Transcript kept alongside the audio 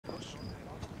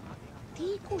Τι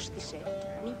ακούστησε,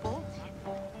 νύπο.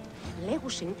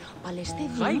 Λέγουσιν παλαιστέ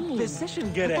διημήν,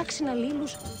 ατάξιν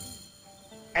αλλήλους.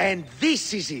 And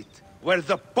this is it, where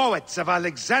the poets of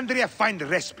Alexandria find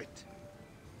respite.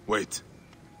 Wait,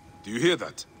 do you hear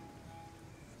that?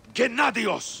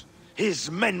 Gennadios!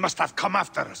 His men must have come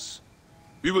after us.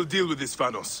 We will deal with this,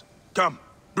 Phanos. Come,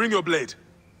 bring your blade.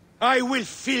 I will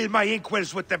fill my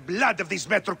inkwells with the blood of these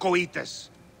Metrocoites.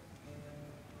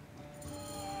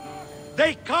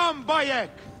 They come,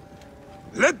 Bayek!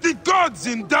 Let the gods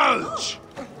indulge!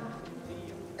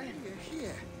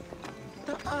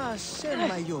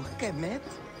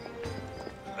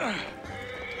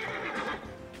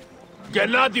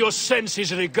 Gennadios sends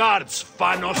his regards,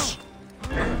 Phanos.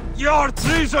 Your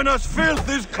treasonous filth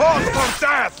is cause for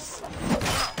death!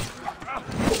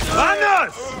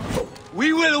 Phanos! We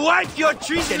will wipe your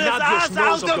treasonous ass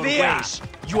out of here! Ways.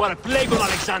 You are a plague on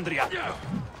Alexandria.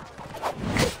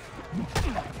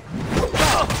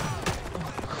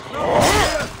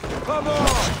 Come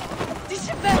on! Τι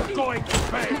συμβαίνει? Going to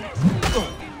pay!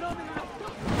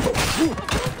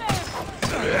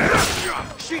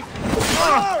 Shit!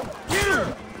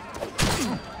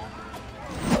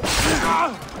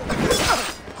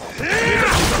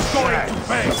 Going to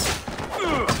pay!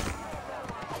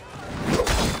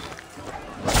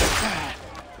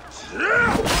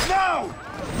 Now!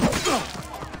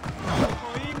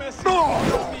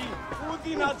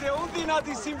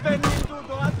 Ουδυνάτη συμβαίνει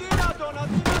τούτο,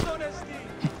 αδύνατον εστί.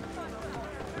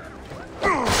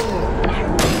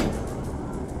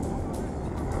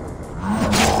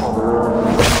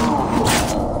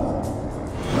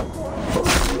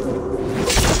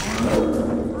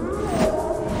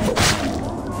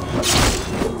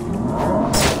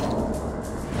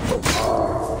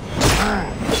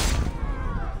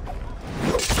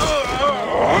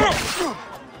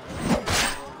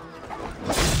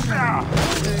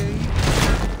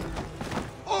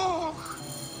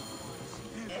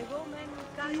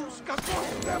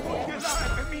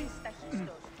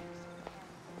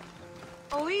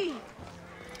 Οή,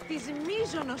 της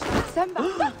μίζωνος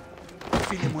Σέμπα.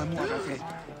 Φίλε μου, αγαθέ.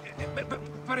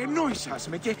 Παρενόησας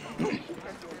με και...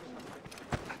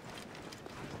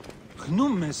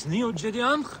 Γνούμες νέο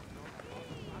Τζεδιάνχ.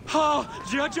 Χα,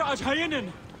 Τζιάτζα Ατχαΐνεν.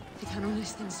 Πιθανόν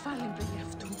στην ασφάλεια περί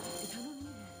αυτού.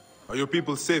 Are your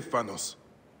people safe, Phanos?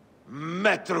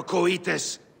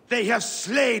 Metrocoites! They have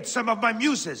slayed some of my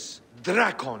muses!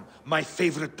 Drakon, my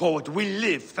favorite poet, will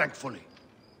live, thankfully.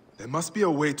 There must be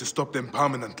a way to stop them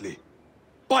permanently.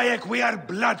 Bayek, we are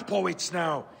blood poets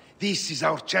now. This is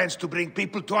our chance to bring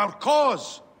people to our cause.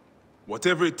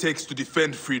 Whatever it takes to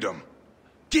defend freedom.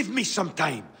 Give me some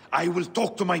time. I will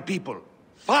talk to my people.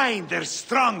 Find their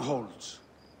strongholds.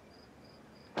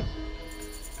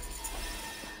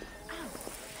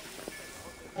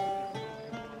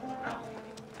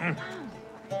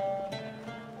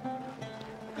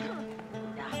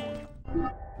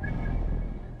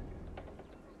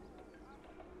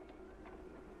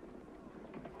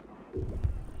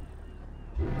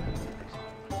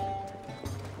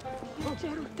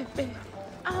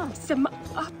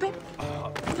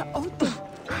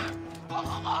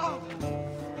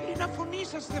 Να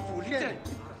φωνήσας, δεν βούλετε.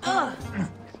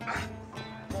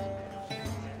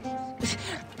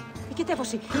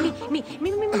 Εκετεύωση,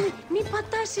 μη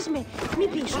πατάσεις με, μη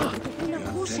πεις, μην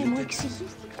ακούσε, μου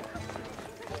εξηγείς.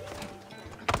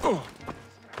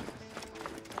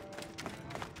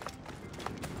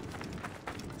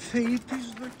 Θεή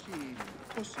της δοκή,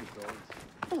 πώς εδώ.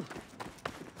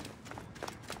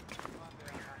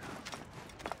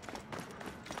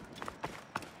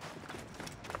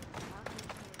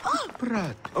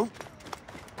 Πράτο.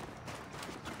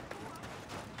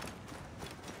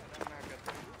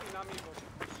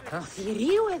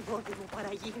 Θηρίου εγώ δεν μου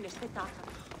παραγίγνεστε τάχα.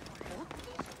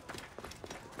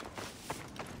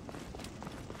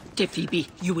 Phoebe,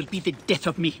 you will be the death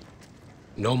of me.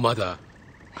 No, Mother.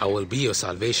 I will be your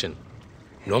salvation.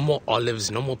 No more olives,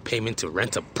 no more payment to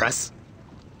rent a press.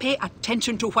 Pay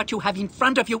attention to what you have in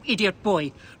front of you, idiot boy,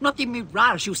 not the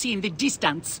mirage you see in the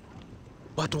distance.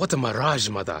 But what a mirage,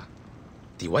 Mother.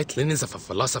 The white linens of a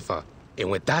philosopher, and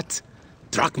with that,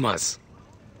 drachmas.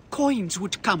 Coins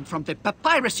would come from the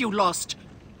papyrus you lost.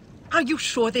 Are you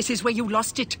sure this is where you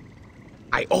lost it?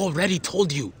 I already told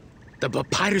you. The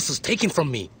papyrus was taken from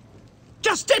me.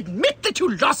 Just admit that you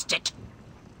lost it!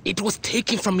 It was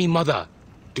taken from me, Mother.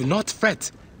 Do not fret.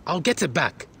 I'll get it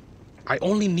back. I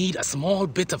only need a small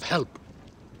bit of help.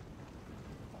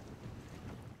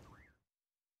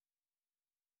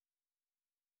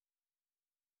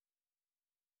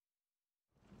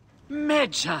 Με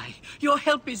Medjay, your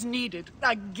help is needed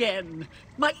again.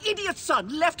 My idiot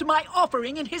son left my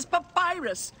offering in his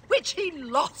papyrus, which he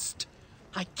lost.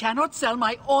 I cannot sell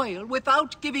my oil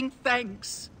without giving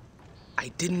thanks. I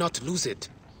did not lose it.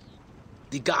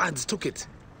 The guards took it.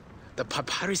 The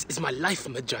papyrus is my life,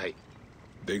 Medjay.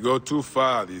 They go too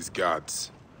far, these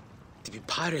guards. The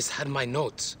papyrus had my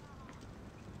notes.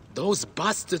 Those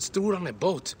bastards threw it on a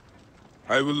boat.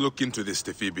 I will look into this,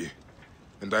 Tefibi.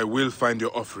 And I will find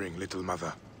your offering, little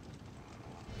mother.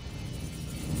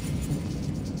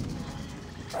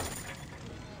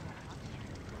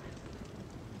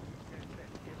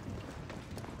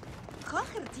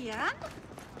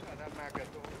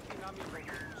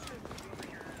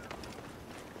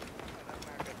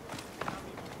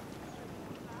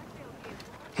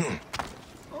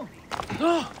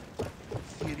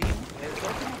 Θηρίου, εδώ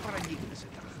δεν μου παρανύχνεσαι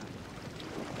τα χάρη.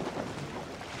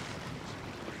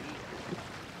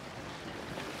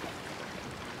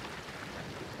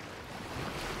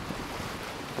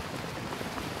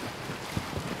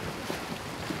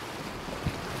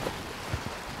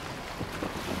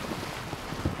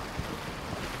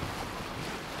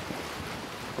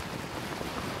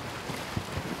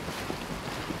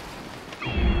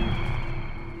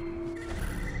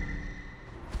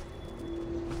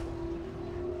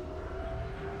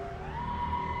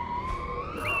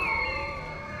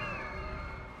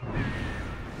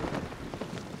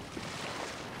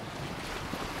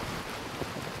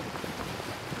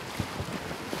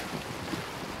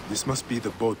 This must be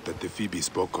the boat that Tefibi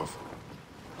spoke of.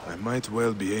 I might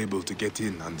well be able to get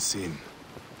in unseen.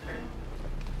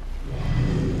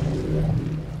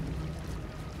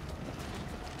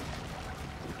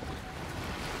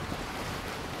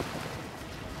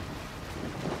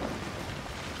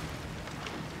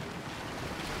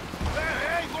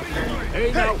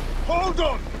 Hey, now, hold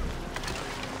on!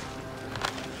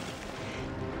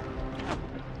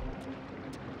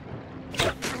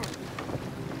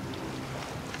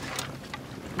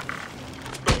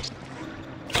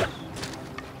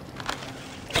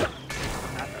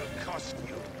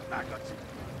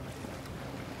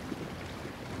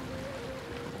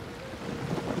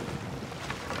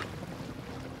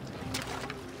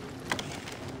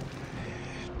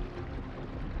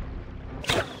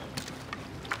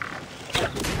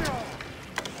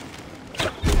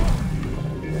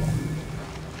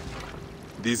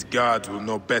 These guards will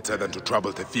know better than to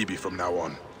trouble Tefibi from now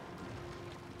on.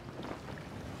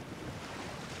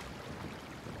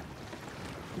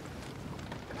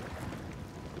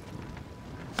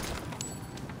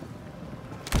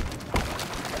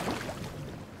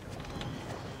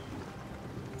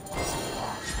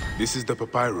 This is the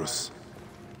papyrus.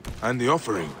 And the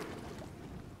offering.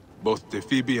 Both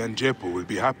Tefibi and Jepo will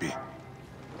be happy.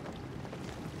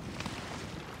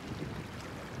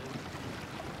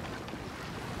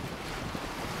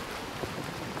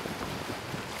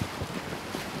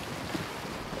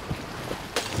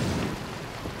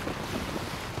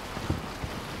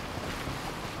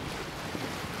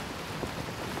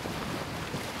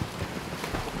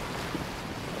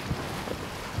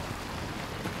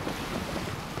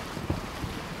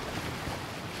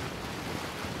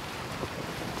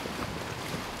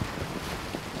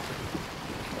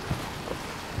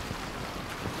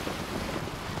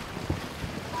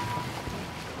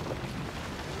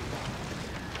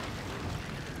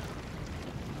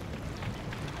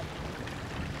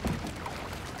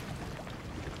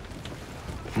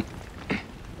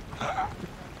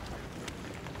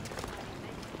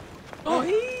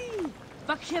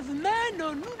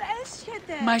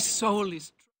 My soul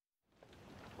is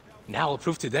Now I'll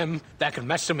prove to them that I can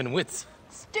match them in wits.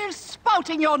 still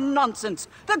spouting your nonsense.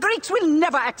 The Greeks will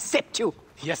never accept you.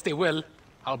 Yes, they will.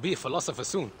 I'll be a philosopher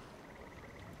soon.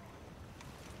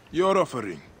 Your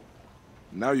offering.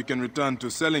 Now you can return to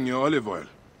selling your olive oil.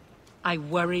 I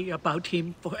worry about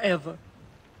him forever.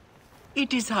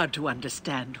 It is hard to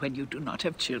understand when you do not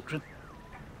have children.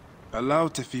 Allow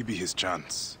Tefibi his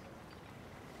chance.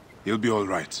 He'll be all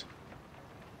right.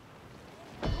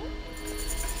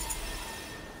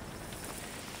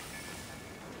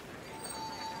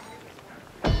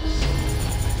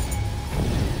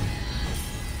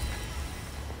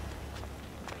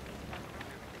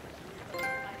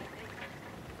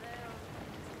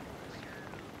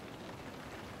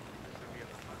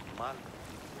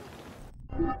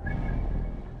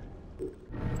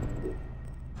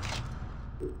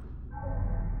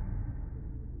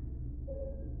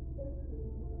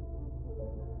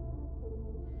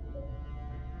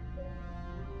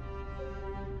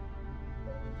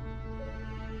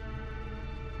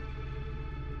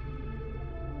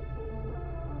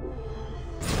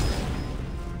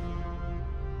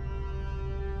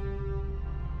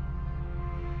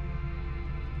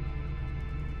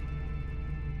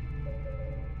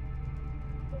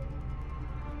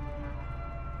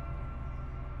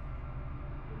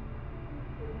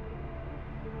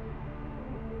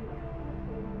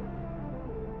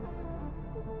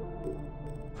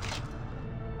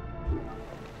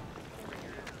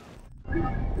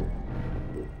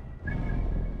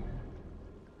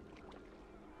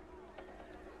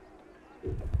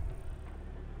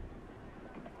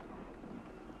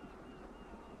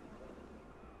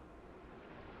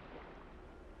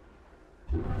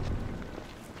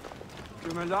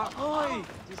 me là. Oi,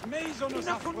 τις μέιζονος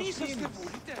αφροσύνης.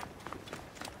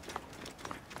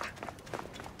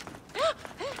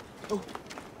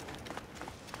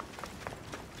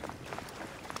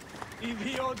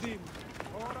 Ιδιότην.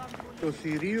 Το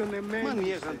θηρίον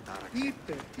εμένησε.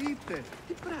 Είτε.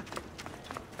 Τι πράγμα.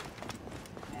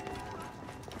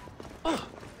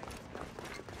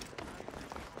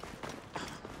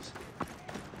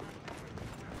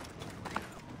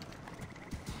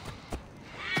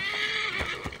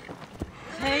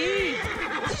 Θεοί!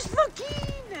 Τι σφαγή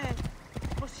είναι!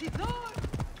 Ποσειδόν!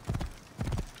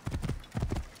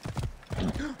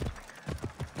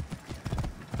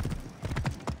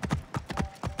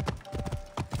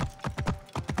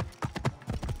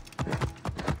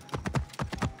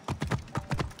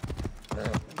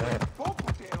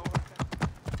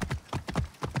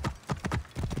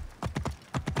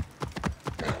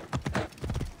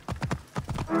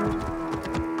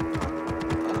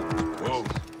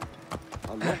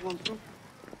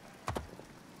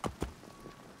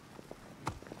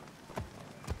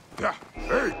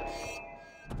 Hey!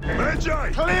 Magi!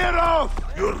 Clear off!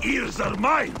 Your ears are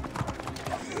mine!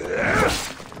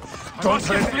 Don't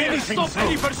let anything Stop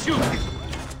any through! pursuit!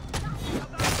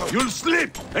 You'll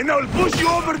slip, and I'll push you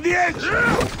over the edge!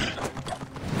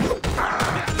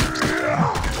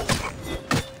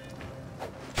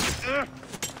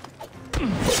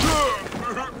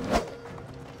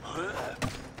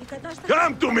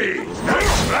 Come to me!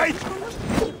 That's right!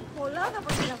 Πολλά θα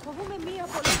φοβούμε μία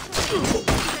πολύ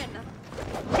ξεμένα.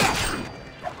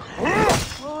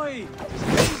 Oi, τις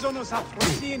μέιζονος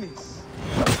αφροσύνης.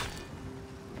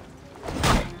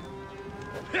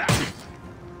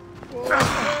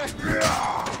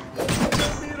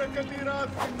 Μοίρα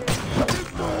κατηράθημε.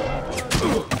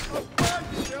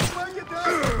 Απάγεται.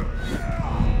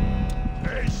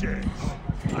 Patience!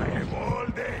 I have all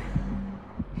day!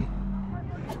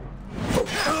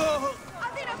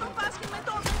 Αδύνατο πάσχει με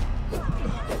το...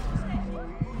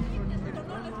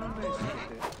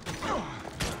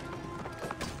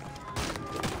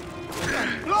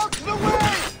 Block the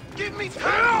way! Give me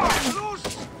time! Loose!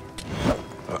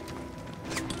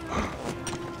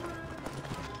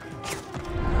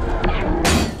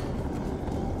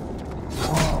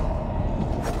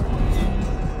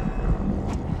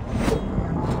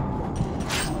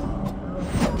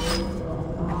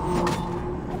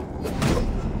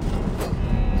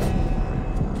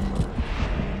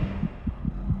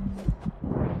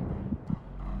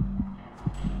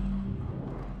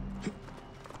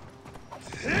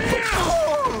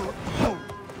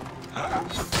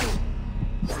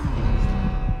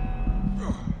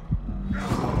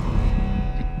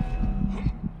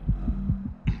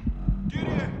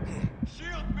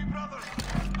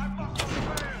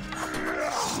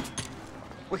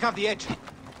 We have the edge.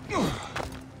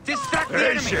 Distract the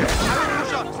enemy.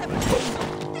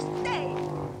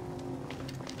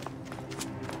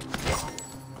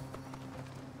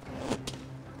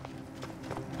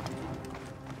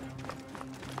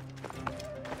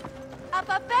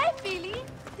 Απαπέ, φίλοι!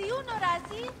 Τι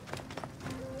ονοράζει!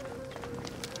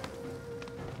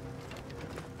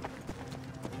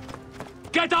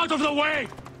 Get out of the way!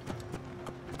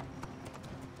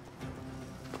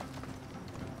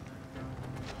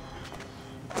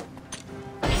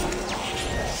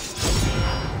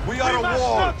 We are a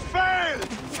wall! Not fail!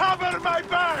 Cover my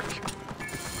back!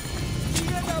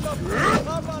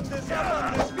 Άβαντες,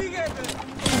 φύγετε!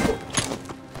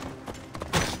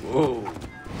 Whoa!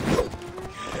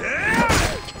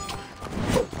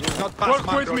 Work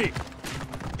with me!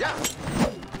 Yeah!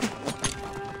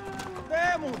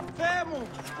 Θεέ μου!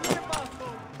 Τι έπαθω!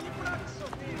 Τι πράξω!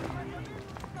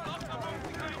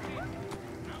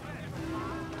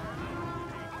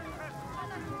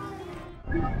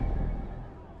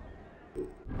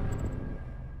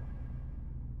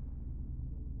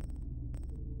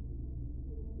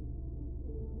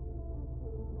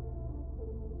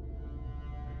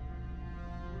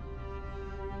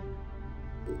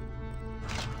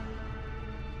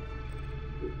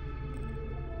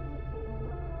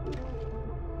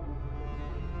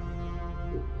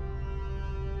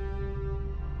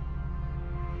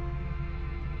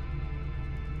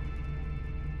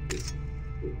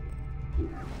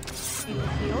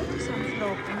 Ηλικιώτης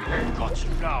ανθρώπου. Got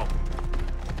you now!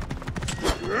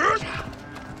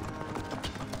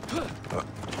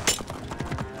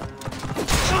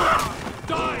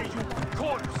 Die, you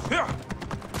corpse!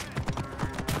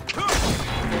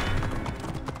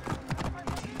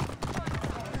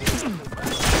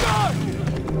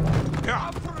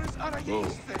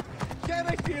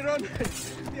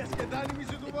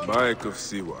 Bayek of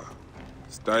Siwa,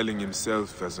 styling himself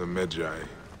as a Magi.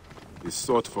 is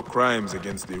sought for crimes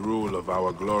against the rule of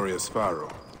our glorious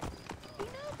pharaoh.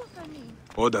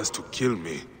 Orders to kill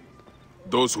me.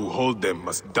 Those who hold them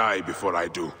must die before I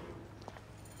do.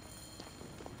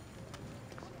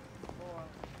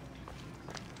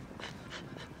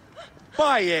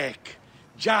 Bayek!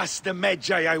 Just the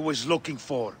Magi I was looking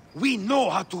for. We know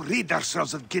how to rid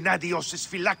ourselves of Gennadios'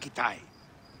 Phylakitai.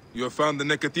 You have found the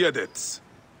Nekatiadets.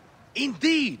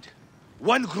 Indeed!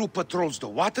 One group patrols the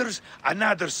waters,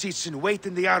 another sits in wait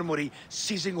in the armory,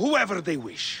 seizing whoever they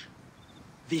wish.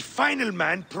 The final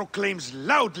man proclaims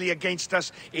loudly against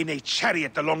us in a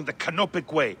chariot along the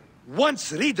Canopic Way.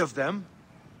 Once rid of them...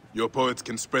 Your poets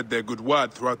can spread their good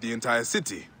word throughout the entire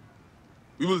city.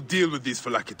 We will deal with these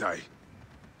Phylakitai.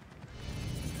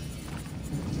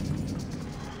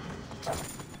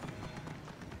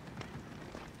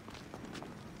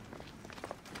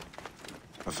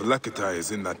 A Phylakitai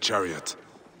is in that chariot.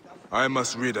 I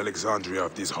must rid Alexandria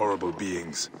of these horrible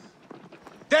beings.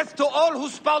 Death to all who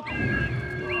spout...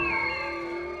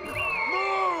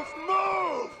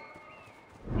 Move!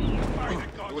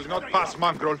 You will not pass,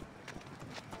 mongrel.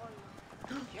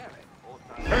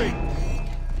 Hey!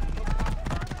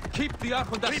 Keep the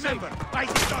Archon safe. Remember, I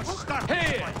did not start...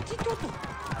 Here! Τι τούτο?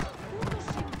 Τούτο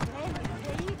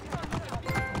συμβαίνει,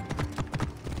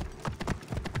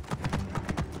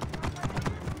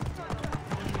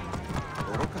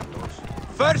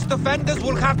 First offenders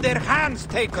will have their hands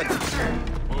taken.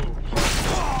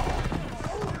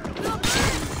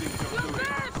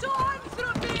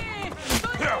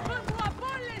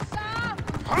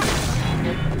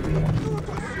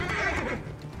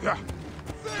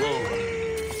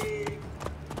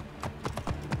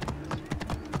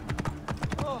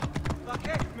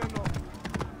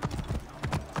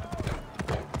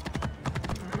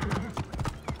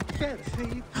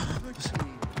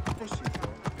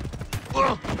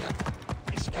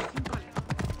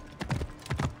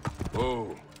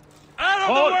 Oh. Out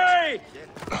of the way!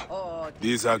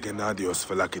 These are Gennadios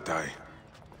Phylakitai.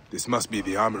 This must be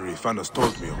the armory Phanos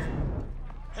told me of.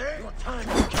 Your time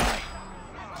to die.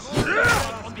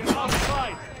 On the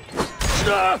outside!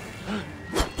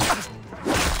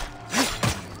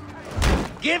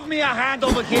 Give me a hand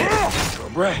over here. Your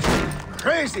breath.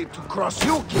 Crazy to cross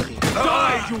you, Kiri.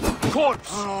 Die, you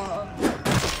corpse!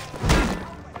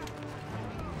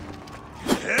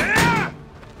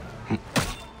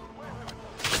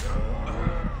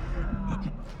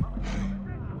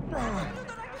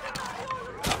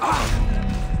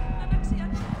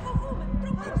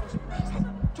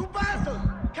 To battle!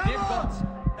 Come on!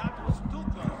 That was too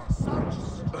close. Such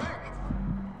strength.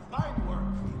 Fine work.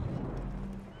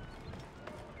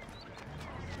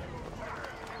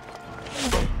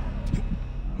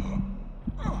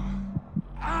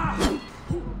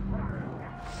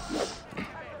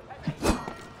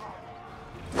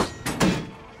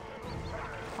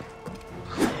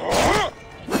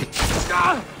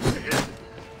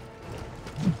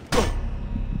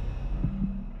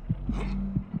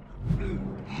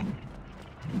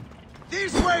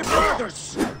 This way, brothers!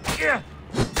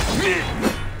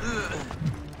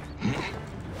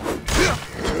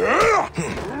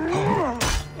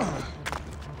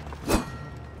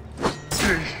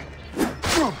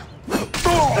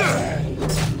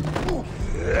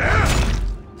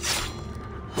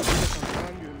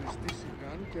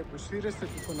 Και αποσύρεστε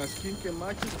του φωνασκήν και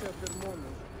μάχεστε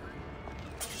απερμόνος.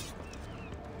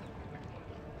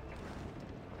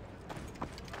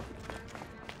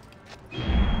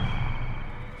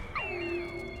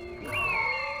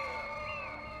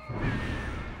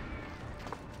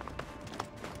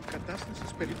 Η κατάσταση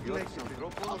σας περιπλέκεται.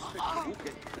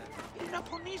 Η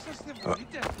φωνή σας δεν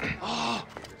μπορείτε.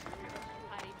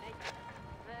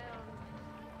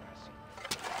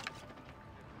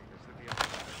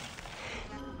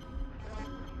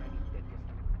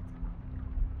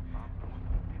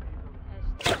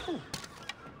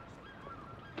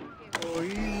 Ο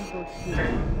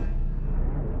Ινδοχειρός.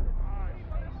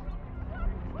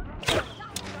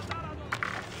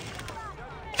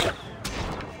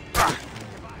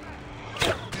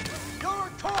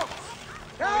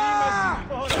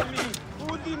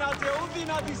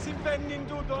 Αδύνατη συμβαίνει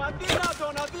τούτο,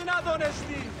 αδύνατον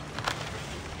εστί.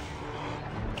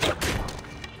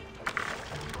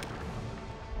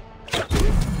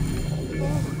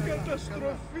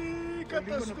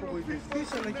 Καταστροφή,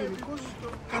 αλλά γενικώς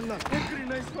καλά.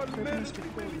 Έκρινα εισφαλμένος.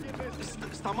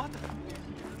 Σταμάτα.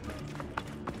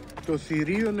 Το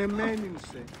θηρίον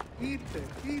εμένυνσε. Είτε.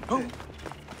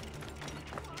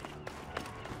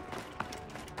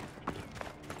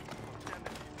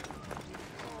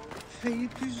 Θεή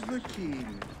της δοκή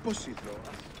είναι. Πώς είδω.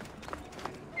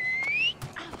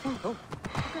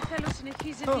 καθέλο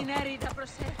συνεχίζει την έρηδα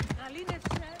προσέχει.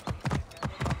 Γαλήνευσε.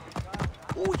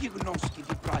 Πού γιγνώσκει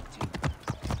την πράτη.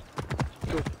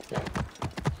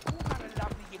 Πού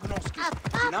παραλάβει γιγνώσκει.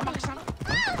 Την άμαξα.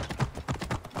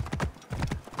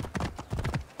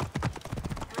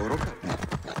 Μπορώ κάτι.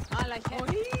 Άλλα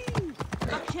χέρι.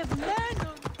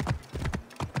 Απιευμένον.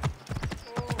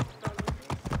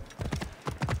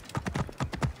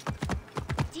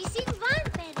 Τι συμβάν,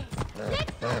 παιδες.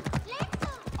 Λέξω,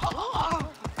 λέξω.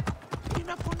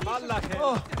 Είναι αφωνή. Μάλαχε.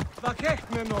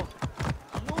 Δακέχμενο.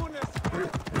 Λούνες.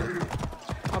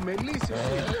 Αμελής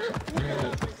εσύ.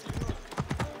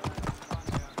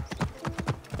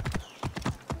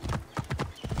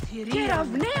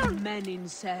 Κεραυναίων μένειν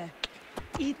σε.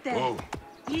 Είτε.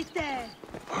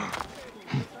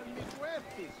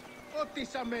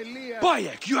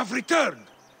 Bayek, you have returned!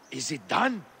 Is it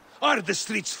done? Are the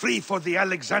streets free for the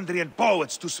Alexandrian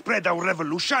poets to spread our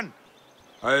revolution?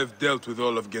 I have dealt with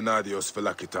all of Gennadios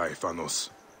Phylakitai, Phanos.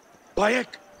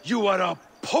 Bayek, you are a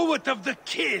poet of the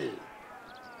kill!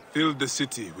 Fill the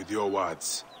city with your words.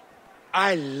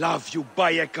 I love you,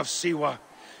 Bayek of Siwa.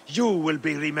 You will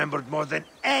be remembered more than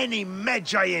any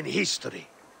Magi in history.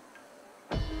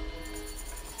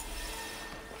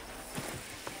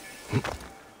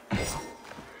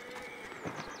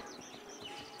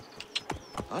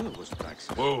 Άλογος πράξη.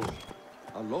 Whoa.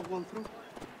 Αλόγου ανθρώπου.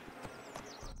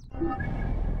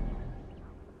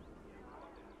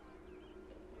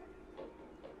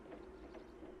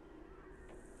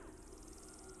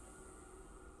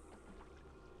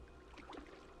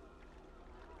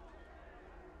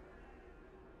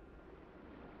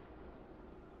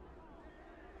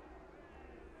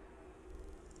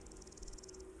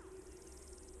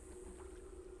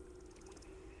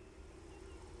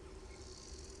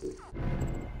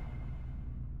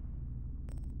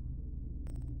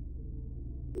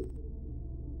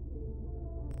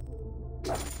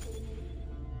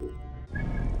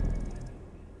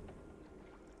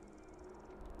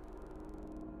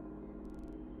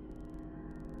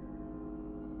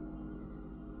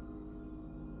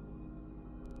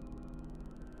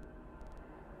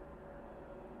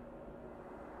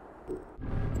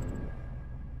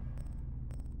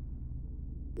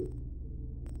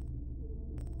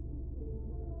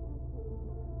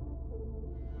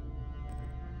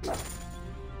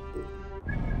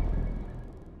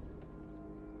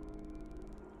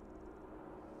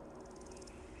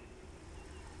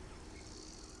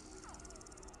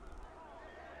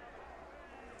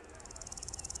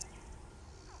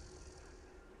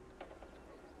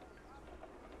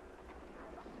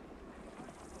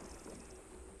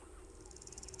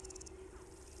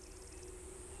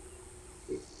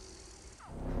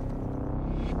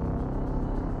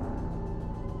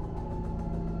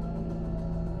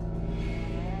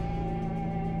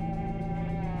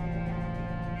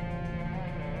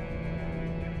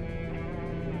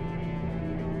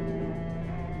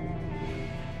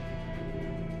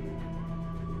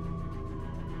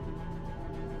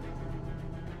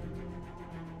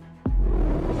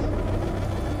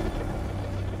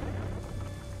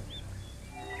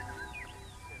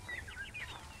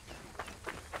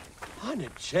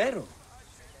 Πανετζέρο.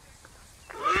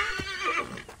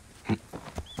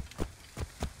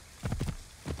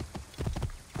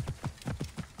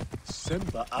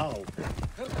 Semba au.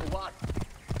 What?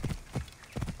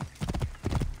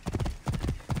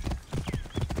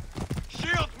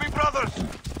 Shield me, brothers!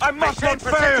 I must not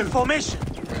fail! Formation.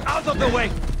 Out of the way.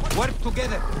 Work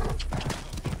together.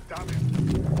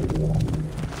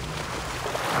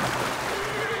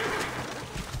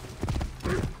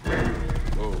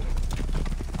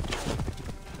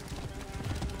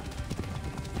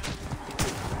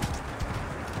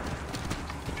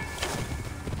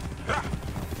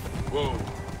 Whoa.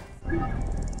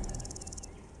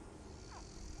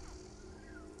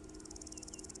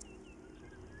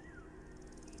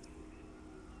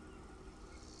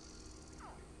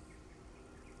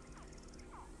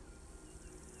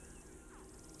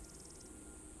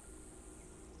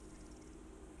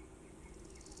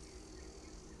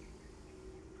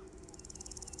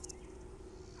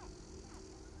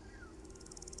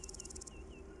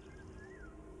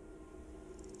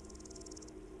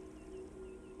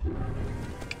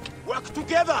 Work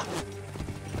together!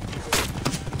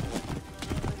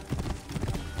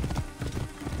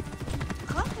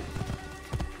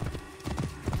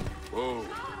 Whoa.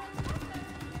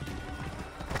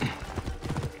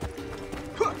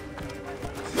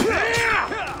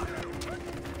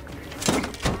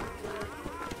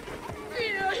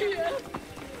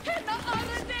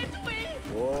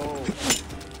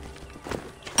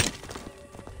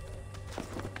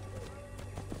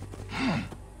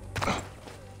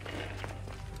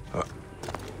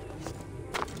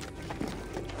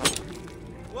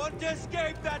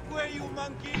 you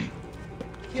monkey!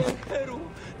 Heru,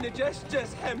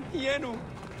 nejestes hem hienu!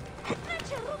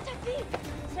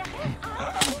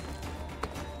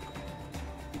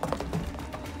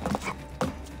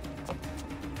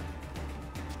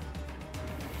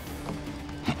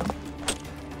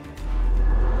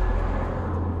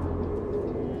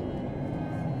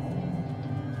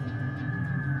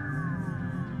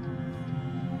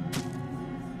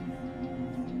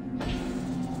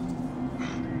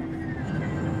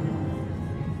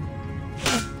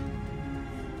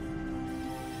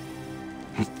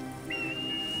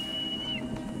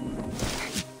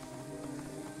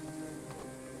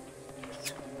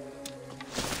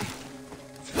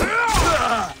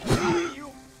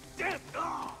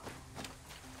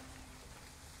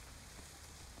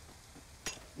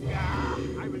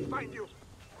 I will find you.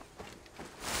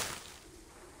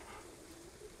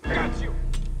 Got you!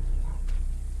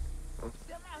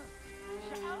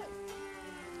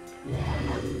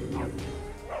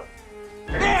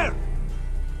 There!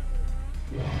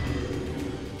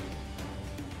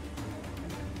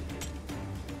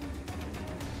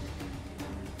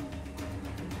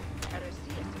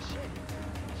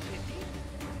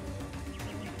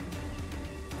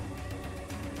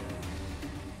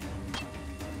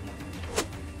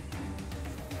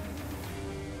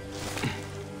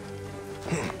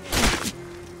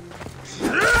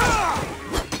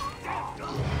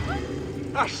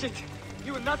 Ah, shit!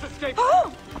 You will not escape!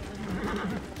 Oh!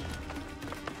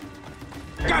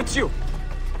 Got you!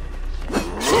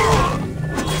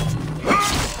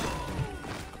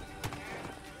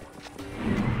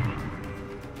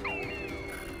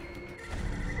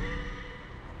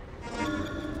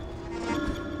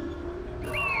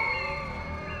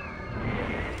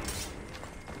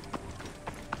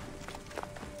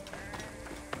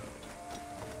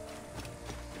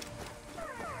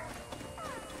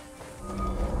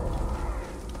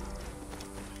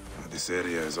 This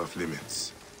area is off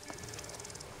limits.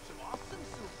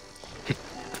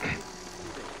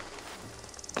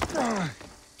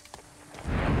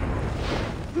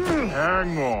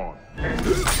 Hang on.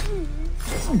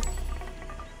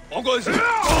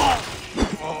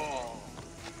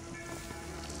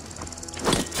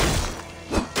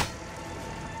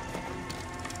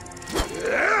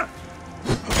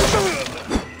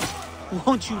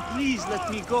 Won't you please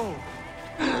let me go?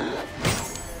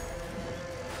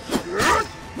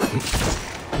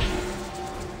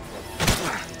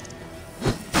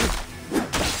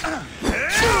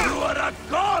 You are a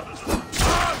god!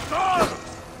 A god!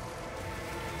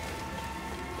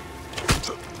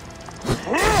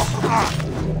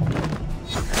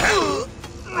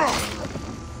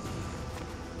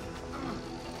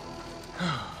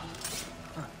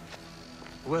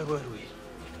 Where were we?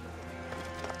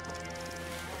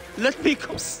 Let me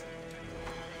come.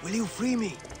 Will you free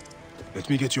me? Let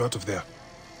me get you out of there.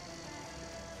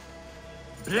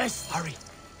 Bless! Hurry!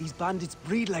 These bandits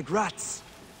breed like rats.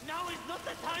 Now is not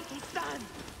the time to stand!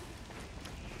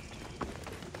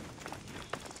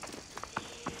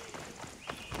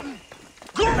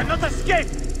 You cannot escape!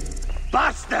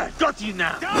 Bastard! Got you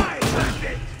now! Die,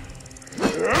 bandit!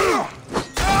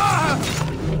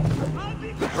 I'll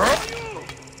be back for you!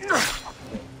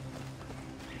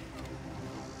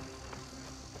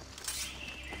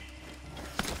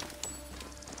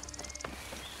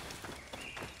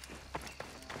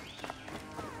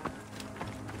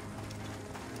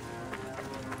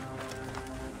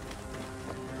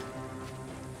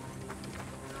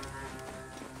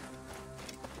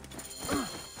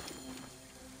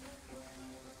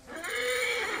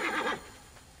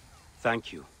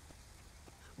 Thank you.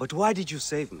 But why did you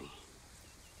save me?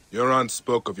 Your aunt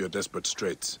spoke of your desperate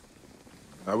straits.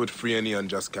 I would free any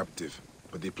unjust captive,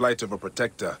 but the plight of a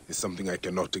protector is something I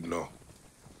cannot ignore.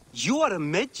 You are a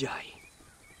Medjay.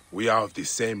 We are of the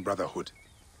same brotherhood.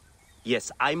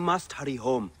 Yes, I must hurry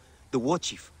home. The war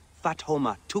chief, Fat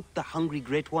Homer, took the hungry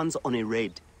great ones on a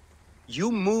raid.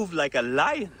 You move like a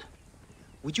lion.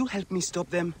 Would you help me stop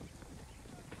them?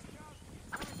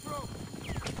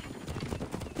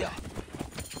 Yeah.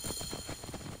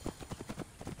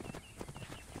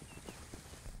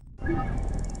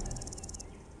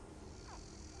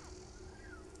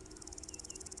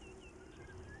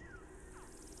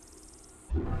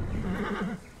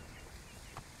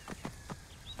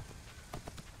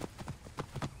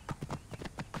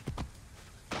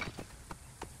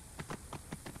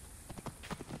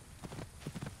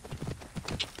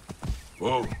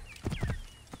 Whoa.